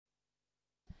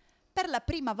Per la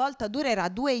prima volta durerà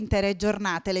 2 intere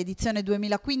giornate l'edizione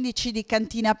 2015 di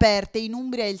Cantine aperte in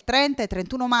Umbria il 30 e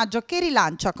 31 maggio, che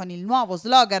rilancia con il nuovo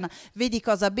slogan "Vedi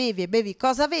cosa bevi e bevi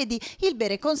cosa vedi", il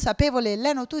bere consapevole e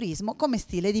l'enoturismo come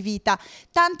stile di vita.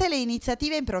 Tante le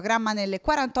iniziative in programma nelle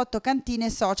 48 cantine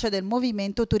socie del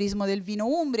Movimento Turismo del Vino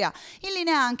Umbria, in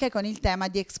linea anche con il tema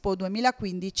di Expo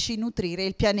 2015 Nutrire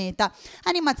il pianeta.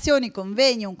 Animazioni,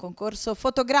 convegni, un concorso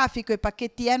fotografico e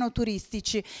pacchetti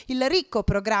enoturistici. Il ricco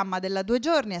programma della 2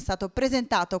 giorni è stato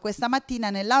presentato questa mattina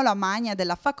nell'aula magna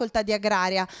della Facoltà di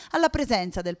Agraria, alla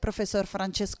presenza del professor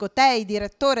Francesco Tei,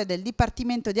 direttore del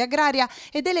Dipartimento di Agraria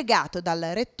e delegato dal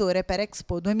rettore per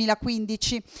Expo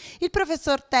 2015. Il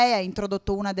professor Tei ha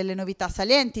introdotto una delle novità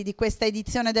salienti di questa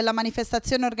edizione della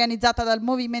manifestazione organizzata dal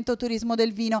Movimento Turismo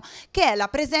del Vino, che è la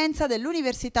presenza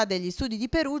dell'Università degli Studi di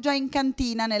Perugia in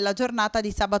cantina nella giornata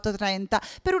di sabato 30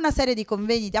 per una serie di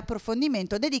convegni di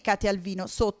approfondimento dedicati al vino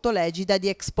sotto l'egida di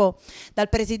Expo. Dal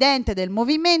presidente del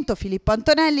movimento Filippo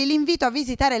Antonelli l'invito a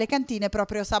visitare le cantine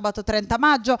proprio sabato 30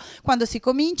 maggio, quando si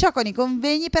comincia con i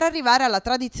convegni per arrivare alla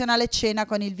tradizionale cena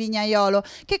con il vignaiolo,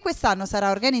 che quest'anno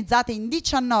sarà organizzata in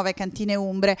 19 cantine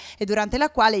umbre e durante la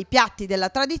quale i piatti della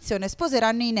tradizione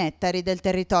sposeranno i nettari del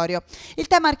territorio. Il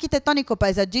tema architettonico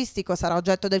paesaggistico sarà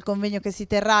oggetto del convegno che si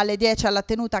terrà alle 10 alla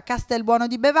tenuta Castelbuono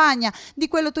di Bevagna. Di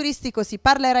quello turistico si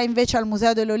parlerà invece al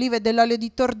Museo dell'Oliva e dell'Olio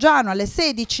di Torgiano alle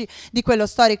 16, di quello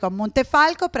storico a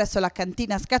Montefalco presso la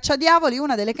cantina Scacciadiavoli,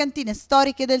 una delle cantine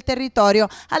storiche del territorio,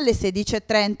 alle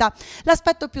 16:30.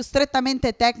 L'aspetto più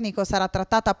strettamente tecnico sarà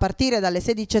trattato a partire dalle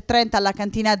 16:30 alla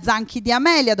cantina Zanchi di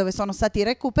Amelia, dove sono stati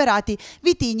recuperati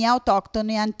vitigni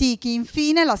autoctoni antichi.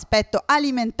 Infine l'aspetto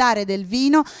alimentare del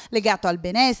vino, legato al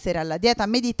benessere, alla dieta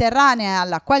mediterranea e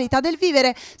alla qualità del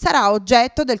vivere, sarà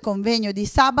oggetto del convegno di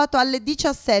sabato alle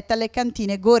 17 alle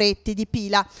cantine Goretti di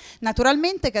Pila.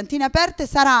 Naturalmente Cantine aperte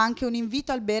sarà anche un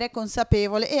invito al bere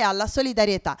consapevole e alla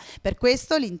solidarietà. Per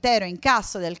questo l'intero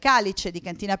incasso del calice di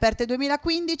Cantine aperte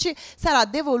 2015 sarà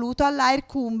devoluto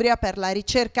all'AIRC Umbria per la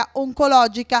ricerca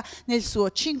oncologica nel suo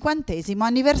 50°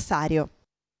 anniversario.